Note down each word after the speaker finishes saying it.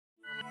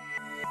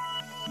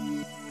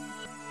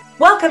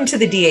Welcome to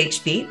the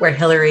DHB, where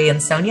Hillary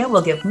and Sonia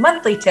will give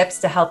monthly tips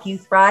to help you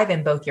thrive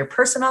in both your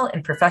personal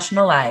and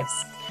professional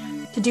lives.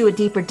 To do a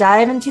deeper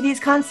dive into these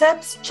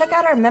concepts, check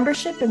out our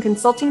membership and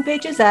consulting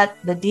pages at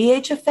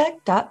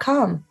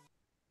thedheffect.com.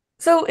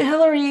 So,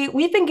 Hillary,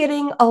 we've been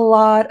getting a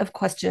lot of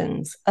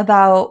questions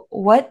about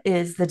what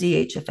is the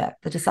DH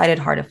effect, the decided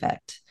heart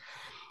effect.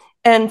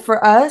 And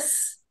for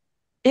us,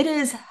 it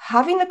is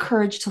having the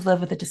courage to live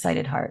with a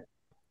decided heart.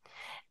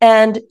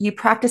 And you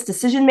practice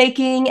decision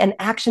making and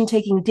action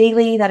taking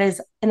daily that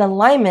is in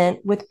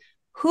alignment with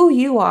who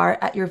you are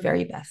at your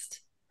very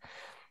best.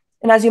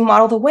 And as you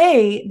model the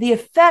way, the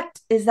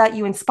effect is that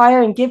you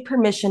inspire and give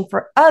permission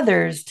for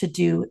others to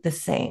do the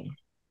same.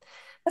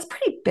 That's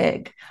pretty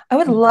big. I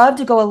would love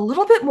to go a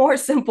little bit more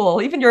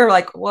simple. Even you're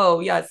like, whoa,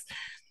 yes.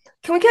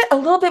 Can we get a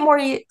little bit more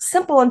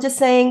simple and just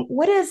saying,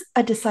 what is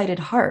a decided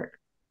heart?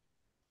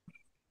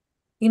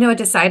 A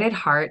decided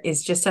heart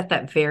is just at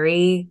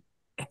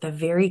the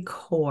very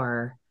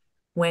core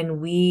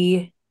when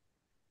we,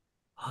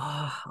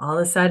 all of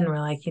a sudden we're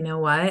like, you know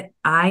what?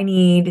 I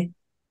need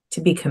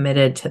to be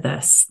committed to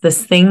this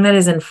thing that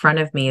is in front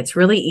of me. It's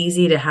really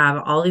easy to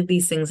have all of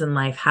these things in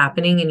life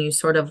happening and you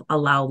sort of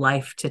allow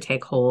life to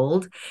take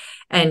hold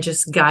and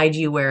just guide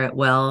you where it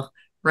will,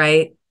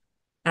 right?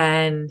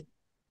 And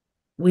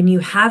when you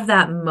have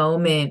that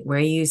moment where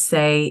you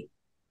say,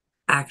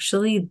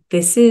 actually,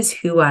 this is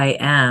who I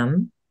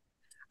am,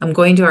 I'm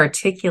going to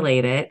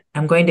articulate it,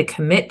 I'm going to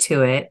commit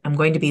to it, I'm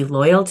going to be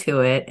loyal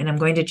to it, and I'm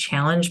going to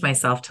challenge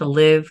myself to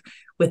live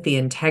with the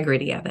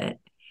integrity of it.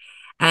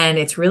 And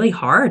it's really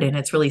hard and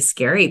it's really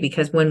scary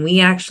because when we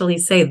actually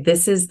say,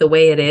 this is the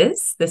way it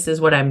is, this is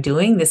what I'm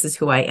doing, this is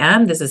who I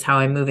am, this is how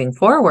I'm moving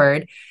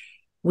forward,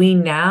 we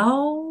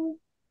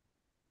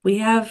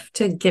have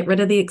to get rid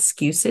of the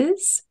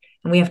excuses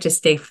and we have to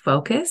stay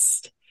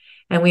focused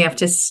and we have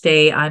to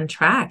stay on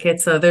track.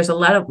 There's a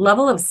lot of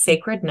level of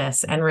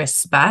sacredness and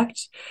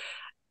respect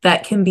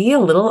that can be a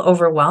little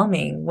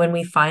overwhelming when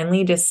we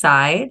finally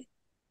decide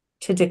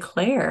to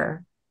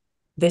declare,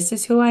 this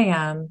is who I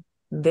am.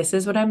 This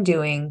is what I'm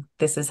doing.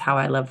 This is how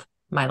I live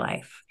my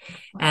life.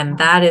 And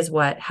that is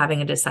what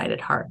having a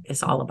decided heart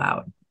is all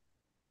about.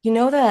 You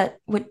know that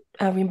what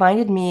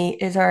reminded me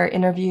is our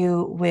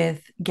interview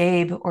with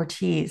Gabe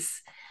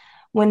Ortiz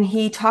when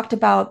he talked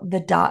about the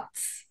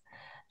dots.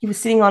 He was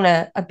sitting on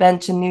a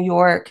bench in New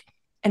York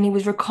and he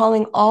was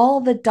recalling all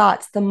the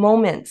dots, the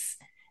moments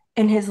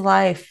in his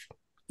life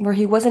where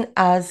he wasn't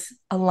as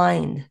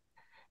aligned.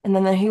 And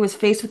then he was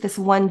faced with this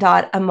one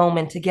dot a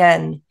moment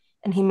again.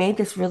 And he made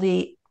this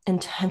really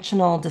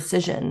intentional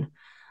decision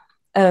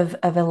of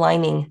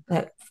aligning,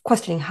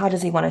 questioning how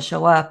does he want to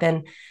show up.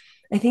 And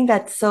I think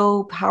that's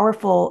so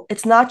powerful.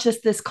 It's not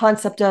just this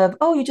concept of,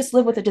 oh, you just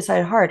live with a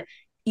decided heart.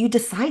 You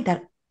decide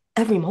that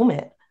every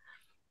moment.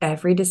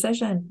 Every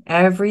decision,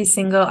 every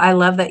single, I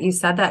love that you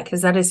said that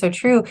because that is so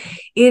true.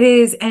 It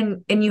is,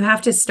 and you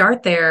have to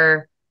start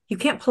there. You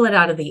can't pull it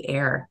out of the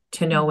air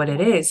to know what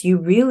it is. You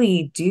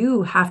really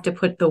do have to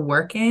put the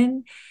work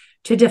in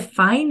to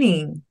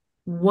defining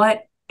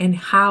what and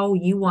how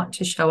you want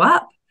to show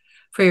up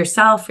for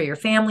yourself, for your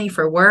family,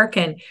 for work.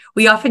 And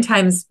we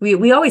oftentimes,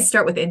 we always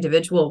start with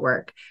individual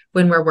work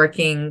when we're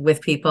working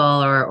with people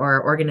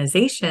or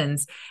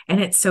organizations. And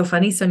it's so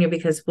funny, Sonia,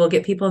 because we'll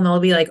get people and they'll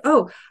be like,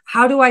 oh,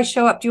 how do I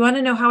show up? Do you want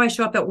to know how I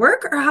show up at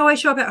work or how I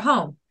show up at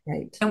home?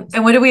 Right.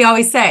 And what do we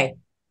always say?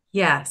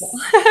 Yes.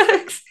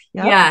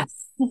 Yep.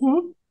 Yes.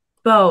 Mm-hmm.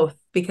 Both.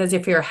 Because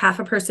if you're half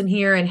a person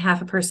here and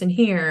half a person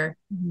here,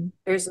 Mm-hmm.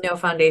 there's no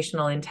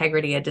foundational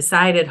integrity. A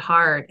decided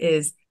heart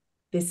is,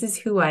 this is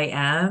who I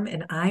am,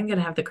 and I'm going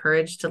to have the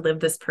courage to live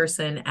this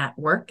person at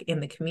work, in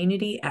the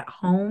community, at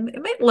home.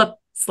 It might look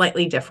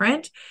slightly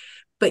different,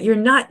 but you're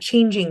not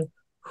changing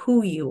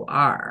who you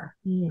are,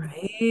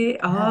 right? Yeah.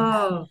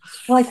 Oh,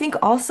 Well, I think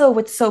also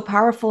what's so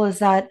powerful is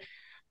that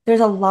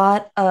there's a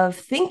lot of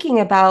thinking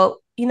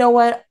about, you know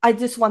what, I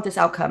just want this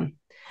outcome.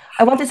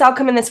 I want this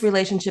outcome in this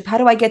relationship. How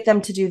do I get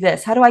them to do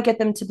this? How do I get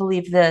them to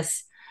believe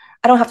this?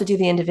 I don't have to do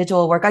the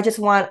individual work. I just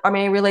want our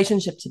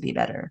relationship to be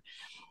better.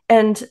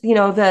 And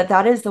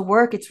that is the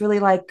work. It's really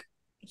like,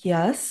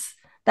 yes,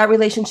 that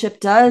relationship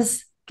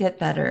does get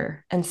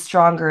better and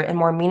stronger and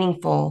more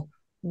meaningful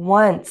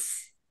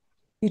once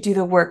you do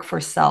the work for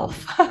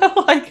self.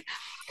 Like,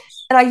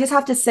 and I just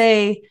have to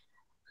say,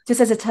 just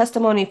as a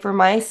testimony for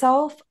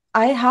myself,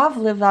 I have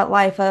lived that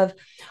life of,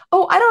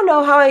 oh, I don't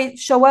know how I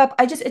show up.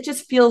 It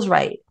just feels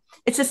right.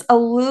 It's this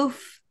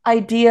aloof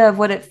idea of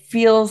what it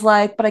feels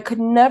like, but I could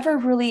never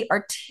really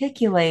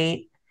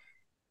articulate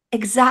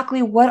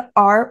exactly what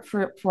are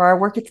for our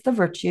work, it's the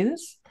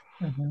virtues.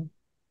 mhm.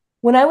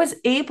 When I was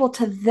able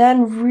to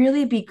then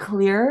really be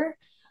clear,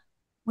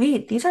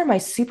 wait, these are my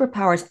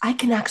superpowers. I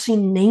can actually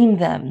name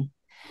them.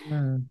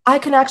 Mm. I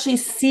can actually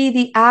see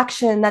the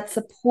action that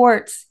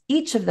supports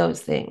each of those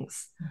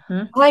things.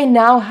 Mhm. I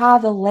now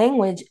have the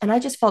language, and I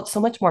just felt so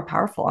much more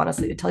powerful,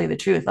 honestly, to tell you the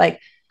truth. Like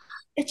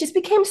it just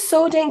became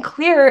so dang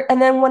clear.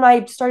 And then when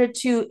I started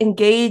to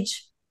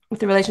engage with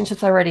the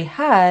relationships I already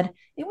had,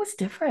 it was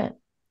different.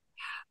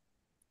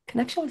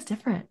 Connection was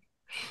different.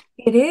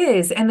 It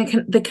is.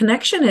 And the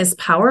connection is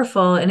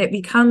powerful, and it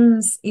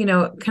becomes,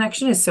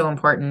 connection is so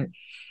important.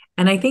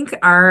 And I think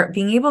our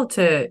being able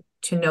to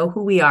know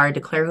who we are,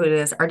 declare who it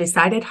is, our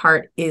decided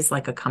heart is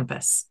like a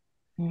compass.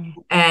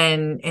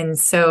 Mm. And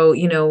so,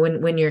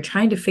 when you're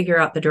trying to figure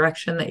out the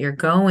direction that you're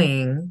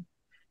going,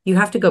 you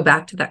have to go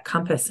back to that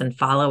compass and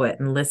follow it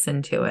and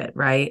listen to it,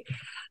 right?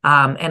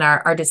 And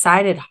our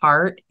decided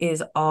heart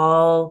is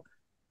all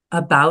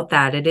about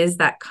that. It is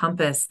that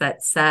compass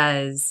that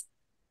says,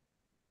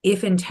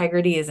 if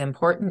integrity is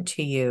important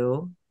to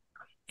you,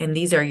 and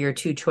these are your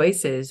two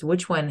choices,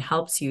 which one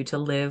helps you to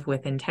live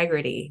with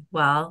integrity?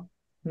 Well,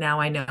 now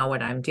I know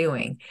what I'm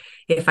doing.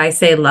 If I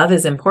say love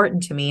is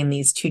important to me and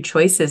these two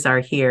choices are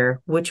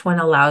here, which one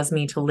allows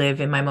me to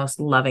live in my most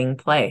loving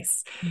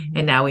place? Mhm.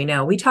 And now we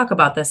know. We talk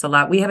about this a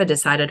lot. We have a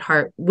decided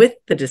heart with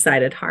the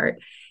decided heart,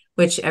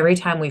 which every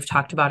time we've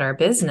talked about our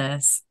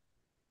business,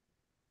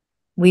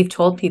 we've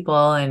told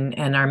people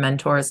and our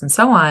mentors and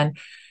so on,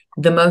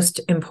 the most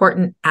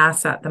important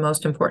asset, the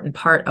most important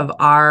part of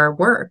our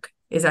work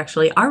is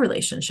actually our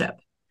relationship.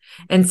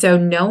 And so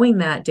knowing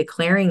that,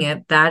 declaring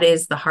it, that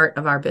is the heart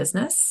of our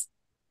business,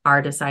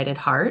 our decided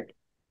heart.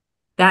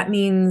 That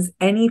means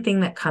anything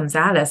that comes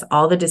at us,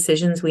 all the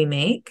decisions we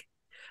make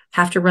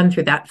have to run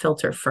through that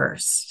filter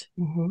first.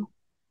 Mhm.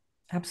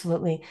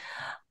 Absolutely.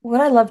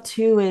 What I love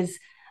too is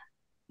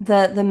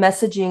the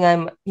messaging.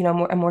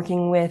 I'm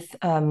working with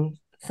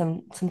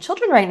some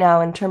children right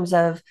now in terms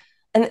of,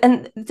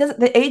 and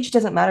the age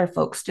doesn't matter,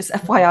 folks. Just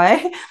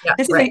FYI, Yeah,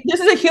 this is right.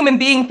 a human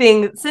being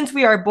thing. Since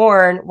we are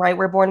born, right,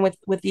 we're born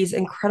with these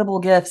incredible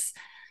gifts.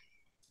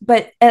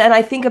 But and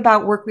I think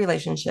about work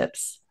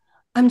relationships.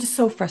 I'm just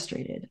so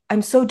frustrated.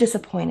 I'm so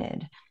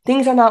disappointed.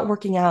 Things are not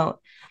working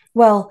out.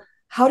 Well,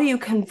 how do you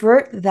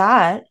convert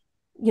that,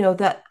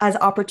 that as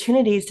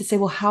opportunities to say,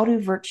 well, how do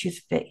virtues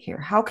fit here?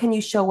 How can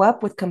you show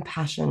up with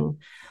compassion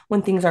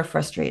when things are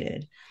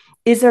frustrated?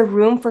 Is there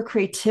room for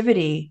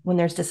creativity when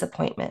there's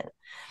disappointment?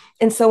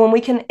 And so when we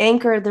can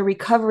anchor the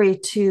recovery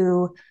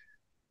to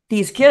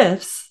these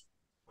gifts,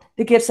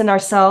 the gifts in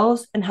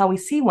ourselves and how we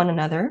see one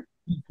another,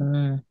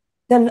 Mhm.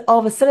 then all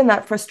of a sudden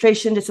that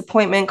frustration,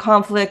 disappointment,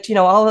 conflict,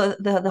 all of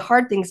the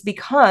hard things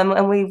become,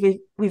 and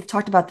we've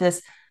talked about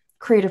this,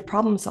 creative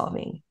problem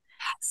solving.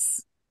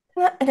 Yes.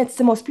 And it's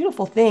the most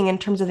beautiful thing in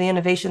terms of the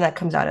innovation that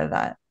comes out of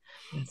that.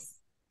 Yes.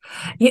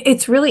 Yeah,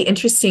 it's really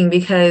interesting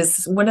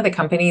because one of the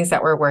companies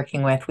that we're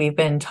working with, we've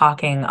been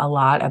talking a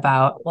lot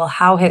about, well,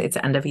 it's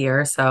end of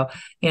year. So,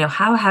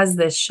 how has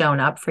this shown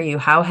up for you?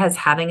 How has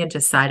having a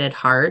decided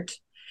heart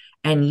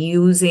and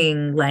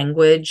using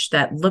language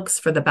that looks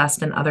for the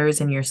best in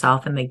others and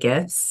yourself and the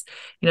gifts,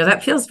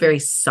 that feels very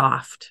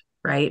soft,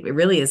 right? It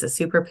really is a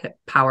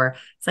superpower.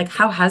 It's like,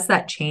 how has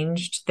that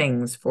changed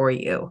things for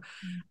you?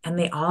 And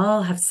they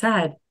all have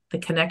said, the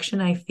connection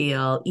I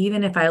feel,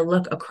 even if I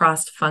look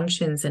across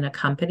functions in a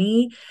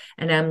company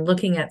and I'm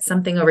looking at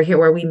something over here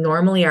where we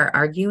normally are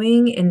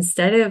arguing,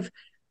 instead of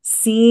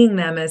seeing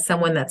them as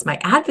someone that's my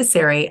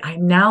adversary,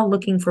 I'm now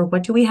looking for,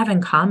 what do we have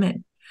in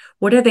common?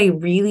 What are they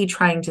really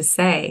trying to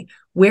say?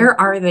 Where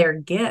are their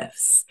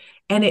gifts?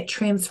 And it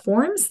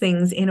transforms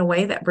things in a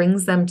way that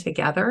brings them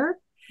together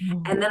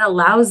Mhm. and then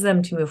allows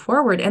them to move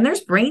forward. And there's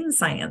brain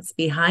science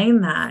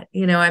behind that.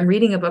 I'm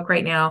reading a book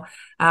right now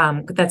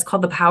that's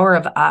called The Power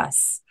of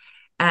Us.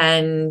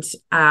 And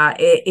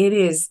it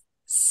is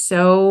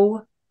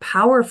so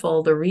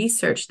powerful, the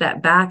research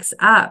that backs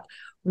up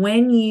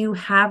when you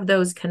have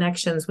those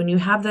connections, when you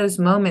have those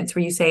moments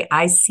where you say,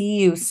 I see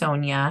you,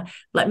 Sonia.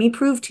 Let me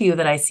prove to you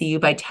that I see you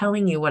by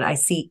telling you what I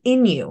see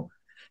in you,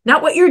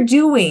 not what you're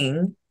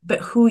doing, but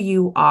who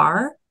you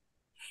are.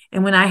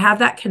 And when I have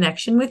that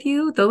connection with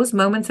you, those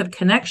moments of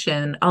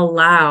connection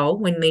allow,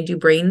 when they do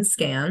brain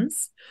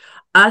scans,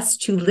 us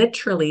to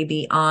literally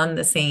be on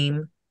the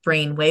same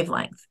brain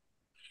wavelength.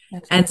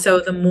 That's And beautiful.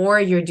 so the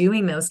more you're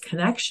doing those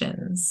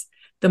connections,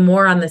 the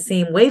more on the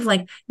same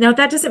wavelength. Now,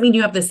 that doesn't mean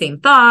you have the same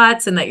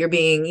thoughts and that you're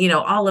being,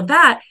 all of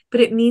that,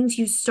 but it means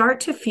you start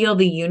to feel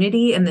the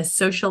unity and the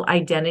social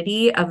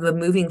identity of the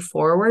moving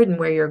forward and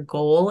where your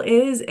goal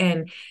is.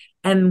 And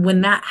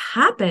when that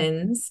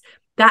happens,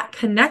 that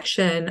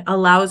connection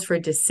allows for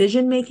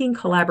decision making,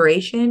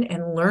 collaboration,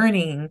 and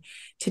learning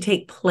to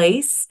take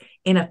place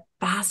in a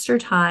faster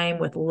time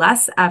with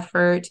less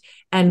effort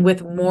and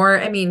with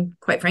more, I mean,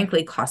 quite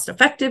frankly, cost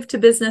effective to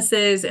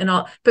businesses and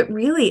all, but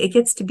really it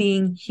gets to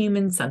being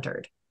human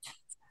centered.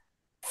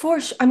 For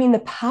sure. I mean, the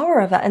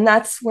power of that, and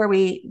that's where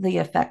the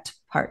effect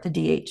part, the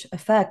DH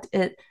effect,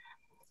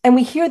 and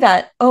we hear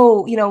that,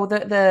 oh,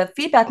 the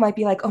feedback might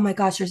be like, oh my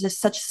gosh, there's this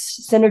such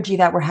synergy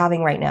that we're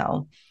having right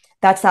now.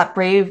 That's that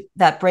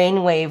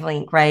brain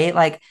wavelength, right?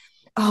 Like,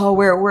 oh,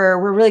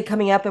 we're really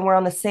coming up and we're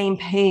on the same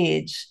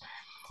page.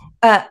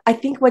 I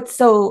think what's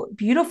so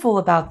beautiful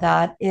about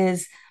that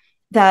is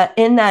that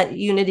in that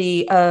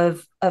unity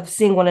of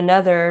seeing one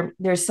another,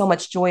 there's so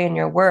much joy in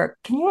your work.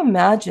 Can you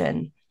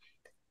imagine?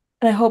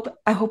 And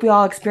I hope we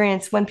all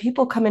experience when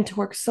people come into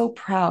work so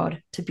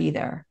proud to be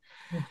there.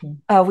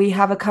 Mhm. We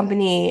have a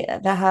company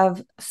that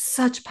have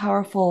such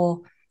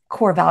powerful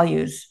core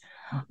values.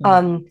 Mhm.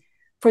 Um,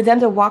 for them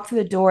to walk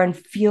through the door and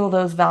feel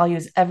those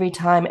values every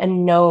time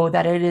and know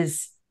that it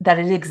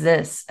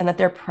exists and that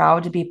they're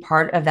proud to be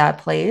part of that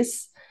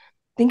place.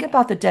 Think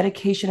about the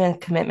dedication and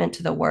commitment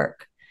to the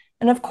work.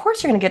 And of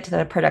course, you're going to get to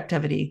the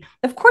productivity.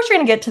 Of course, you're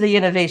going to get to the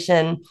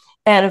innovation,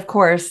 and of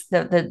course,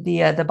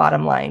 the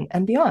bottom line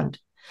and beyond.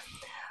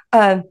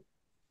 Um,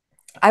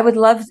 I would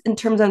love in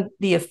terms of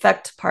the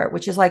effect part,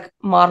 which is like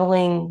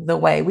modeling the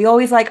way. We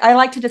always like, I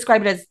like to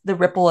describe it as the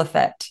ripple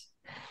effect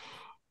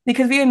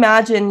because we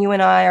imagine you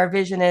and I, our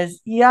vision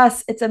is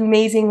yes, it's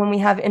amazing when we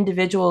have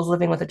individuals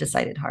living with a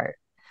decided heart.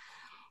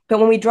 But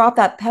when we drop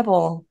that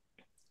pebble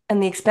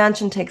and the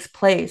expansion takes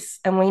place,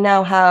 and we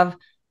now have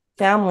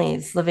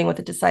families living with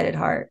a decided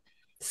heart,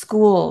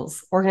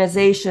 schools,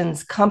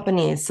 organizations,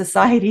 companies,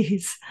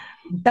 societies,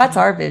 that's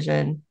our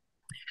vision.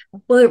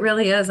 Well, it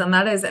really is. And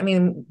that is, I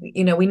mean,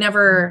 we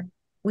never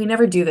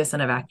do this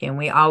in a vacuum.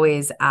 We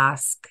always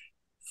ask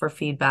for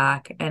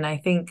feedback. And I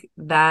think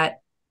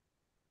that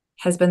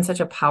has been such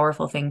a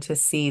powerful thing to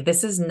see.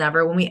 This is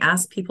never, when we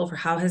ask people for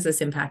how has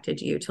this impacted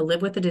you, to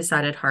live with a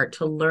decided heart,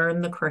 to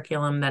learn the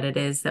curriculum that it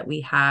is that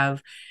we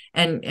have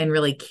and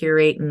really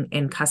curate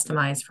and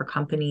customize for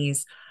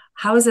companies.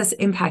 How has this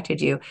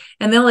impacted you?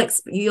 And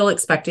you'll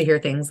expect to hear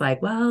things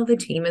like, well, the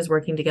team is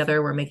working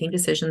together, we're making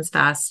decisions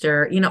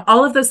faster.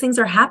 All of those things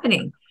are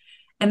happening.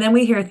 And then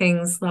we hear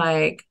things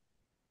like,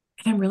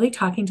 and I'm really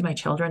talking to my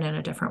children in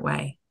a different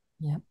way.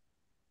 Yeah.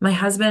 My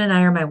husband and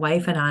I, or my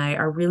wife and I,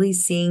 are really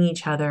seeing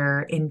each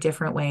other in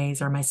different ways,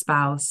 or my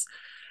spouse.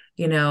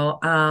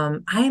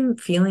 I'm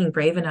feeling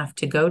brave enough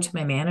to go to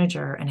my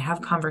manager and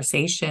have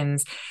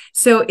conversations.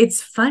 So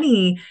it's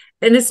funny,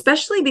 and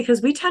especially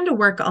because we tend to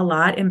work a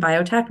lot in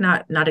biotech,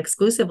 not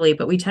exclusively,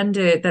 but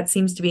that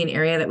seems to be an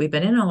area that we've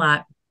been in a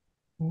lot.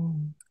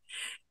 Mm.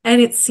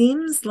 And it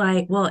seems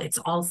like, well, it's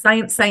all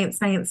science, science,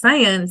 science,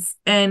 science.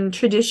 And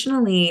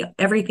traditionally,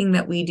 everything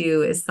that we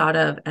do is thought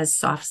of as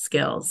soft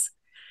skills.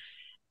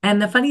 And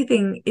the funny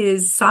thing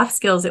is, soft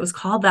skills, it was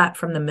called that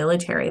from the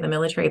military. The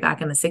military back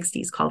in the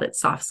 60s called it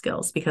soft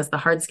skills because the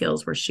hard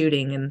skills were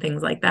shooting and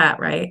things like that,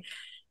 right?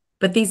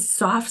 But these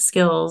soft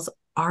skills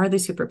are the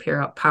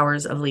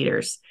superpowers of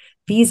leaders.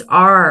 These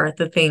are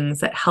the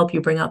things that help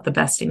you bring out the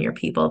best in your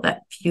people,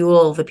 that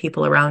fuel the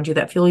people around you,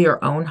 that fuel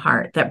your own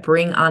heart, that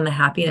bring on the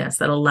happiness,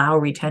 that allow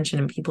retention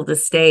and people to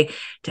stay,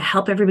 to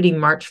help everybody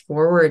march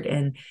forward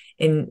and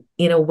in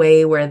a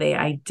way where they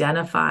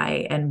identify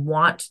and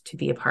want to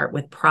be a part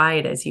with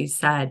pride, as you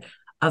said,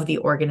 of the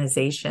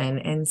organization.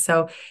 And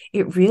so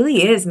it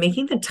really is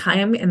making the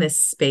time in this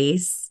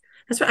space.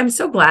 That's why I'm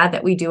so glad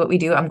that we do what we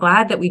do. I'm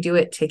glad that we do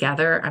it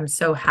together. I'm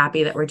so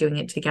happy that we're doing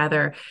it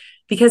together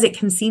because it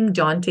can seem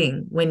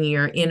daunting when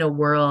you're in a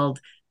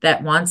world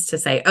that wants to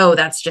say, oh,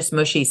 that's just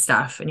mushy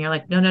stuff. And you're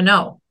like, no, no,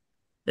 no.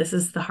 This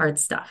is the hard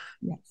stuff.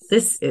 Yes.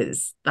 This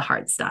is the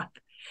hard stuff.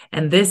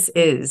 And this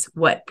is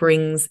what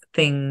brings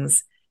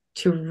things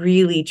to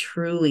really,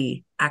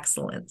 truly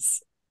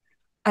excellence.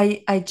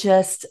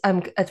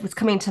 What's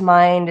coming to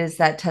mind is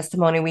that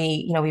testimony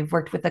we've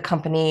worked with a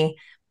company,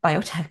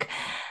 biotech,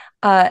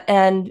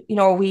 and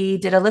we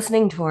did a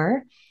listening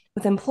tour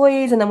with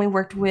employees, and then we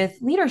worked with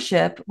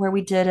leadership where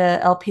we did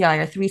a LPI,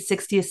 or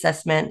 360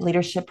 assessment,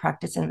 leadership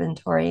practice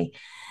inventory.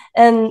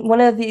 And one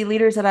of the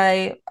leaders that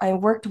I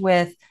worked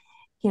with,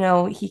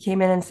 he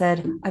came in and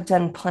said, I've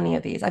done plenty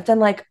of these. I've done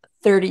like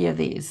 30 of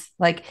these.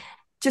 Like,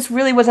 just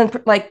really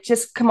wasn't like,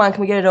 just come on,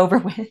 can we get it over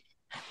with?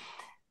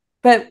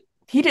 But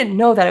he didn't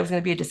know that it was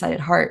going to be a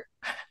decided heart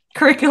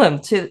curriculum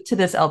to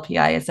this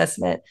LPI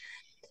assessment.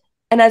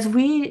 And as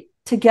we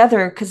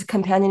together, because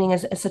companioning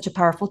is such a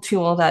powerful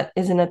tool that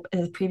is in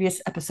the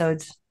previous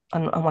episodes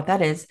on what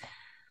that is,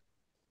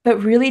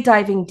 but really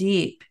diving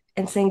deep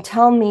and saying,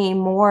 tell me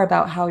more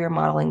about how you're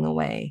modeling the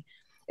way.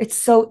 It's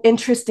so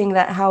interesting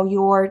that how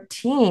your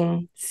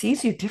team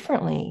sees you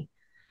differently.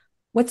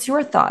 What's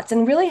your thoughts?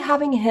 And really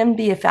having him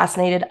be a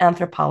fascinated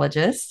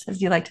anthropologist,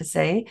 as you like to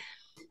say,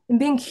 and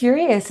being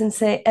curious and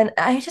say, and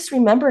I just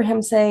remember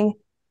him saying,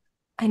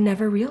 I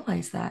never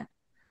realized that.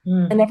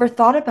 I never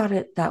thought about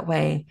it that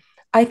way.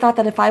 I thought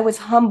that if I was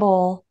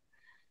humble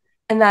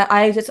and that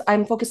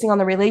I'm focusing on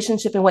the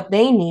relationship and what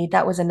they need,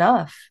 that was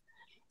enough.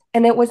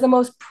 And it was the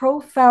most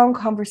profound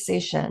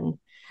conversation.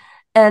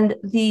 And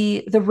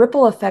the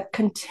ripple effect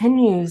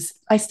continues.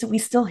 We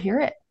still hear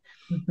it.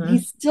 Mm-hmm.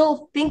 He's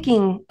still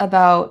thinking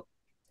about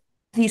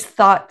these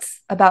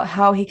thoughts about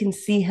how he can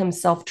see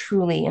himself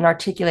truly and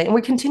articulate. And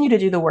we continue to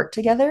do the work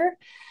together.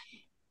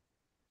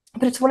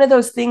 But it's one of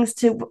those things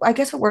I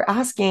guess what we're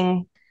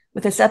asking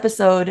with this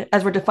episode,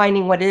 as we're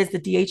defining what is the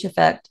DH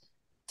effect,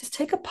 just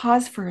take a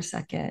pause for a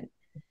second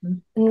Mm-hmm.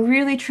 and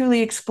really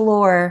truly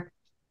explore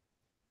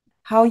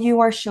how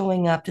you are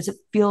showing up. Does it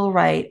feel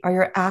right? Are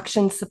your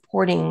actions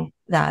supporting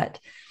that?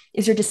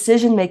 Is your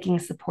decision making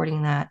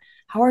supporting that?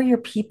 How are your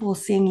people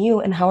seeing you,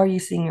 and how are you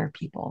seeing your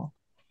people?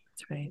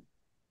 That's right.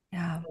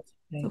 Yeah. That's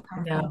right. So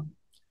powerful.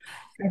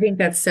 No, I think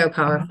that's so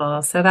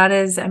powerful. So that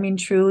is, I mean,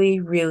 truly,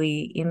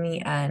 really, in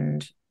the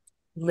end,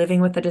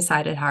 living with a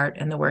decided heart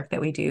and the work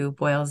that we do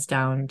boils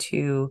down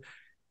to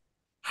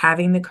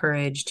having the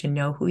courage to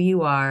know who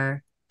you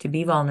are, to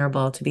be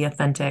vulnerable, to be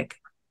authentic,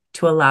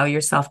 to allow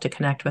yourself to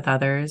connect with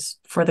others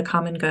for the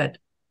common good.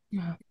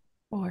 Yeah,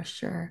 for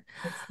sure.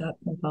 It's that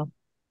simple.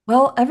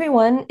 Well,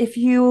 everyone, if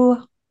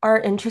you are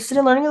interested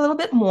in learning a little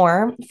bit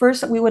more,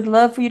 first, we would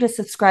love for you to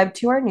subscribe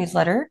to our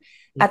newsletter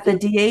at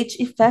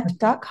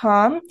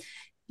thedheffect.com.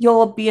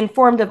 You'll be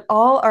informed of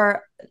all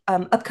our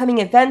upcoming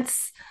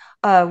events.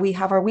 We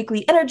have our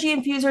weekly energy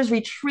infusers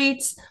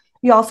retreats.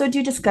 We also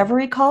do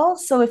discovery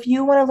calls. So if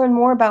you want to learn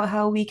more about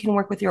how we can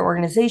work with your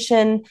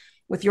organization,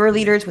 with your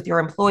leaders, with your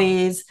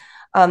employees,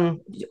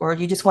 or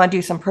you just want to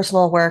do some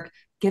personal work,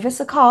 give us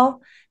a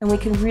call and we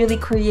can really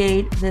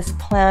create this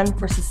plan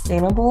for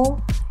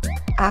sustainable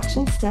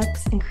action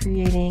steps in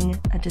creating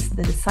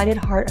the decided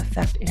heart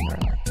effect in your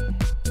life.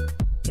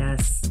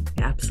 Yes,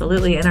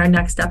 absolutely. And our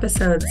next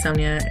episode,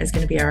 Sonia, is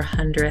going to be our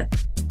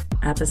 100th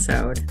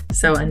episode.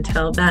 So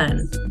until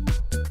then,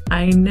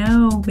 I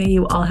know, may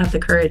you all have the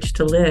courage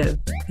to live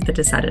with a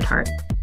decided heart.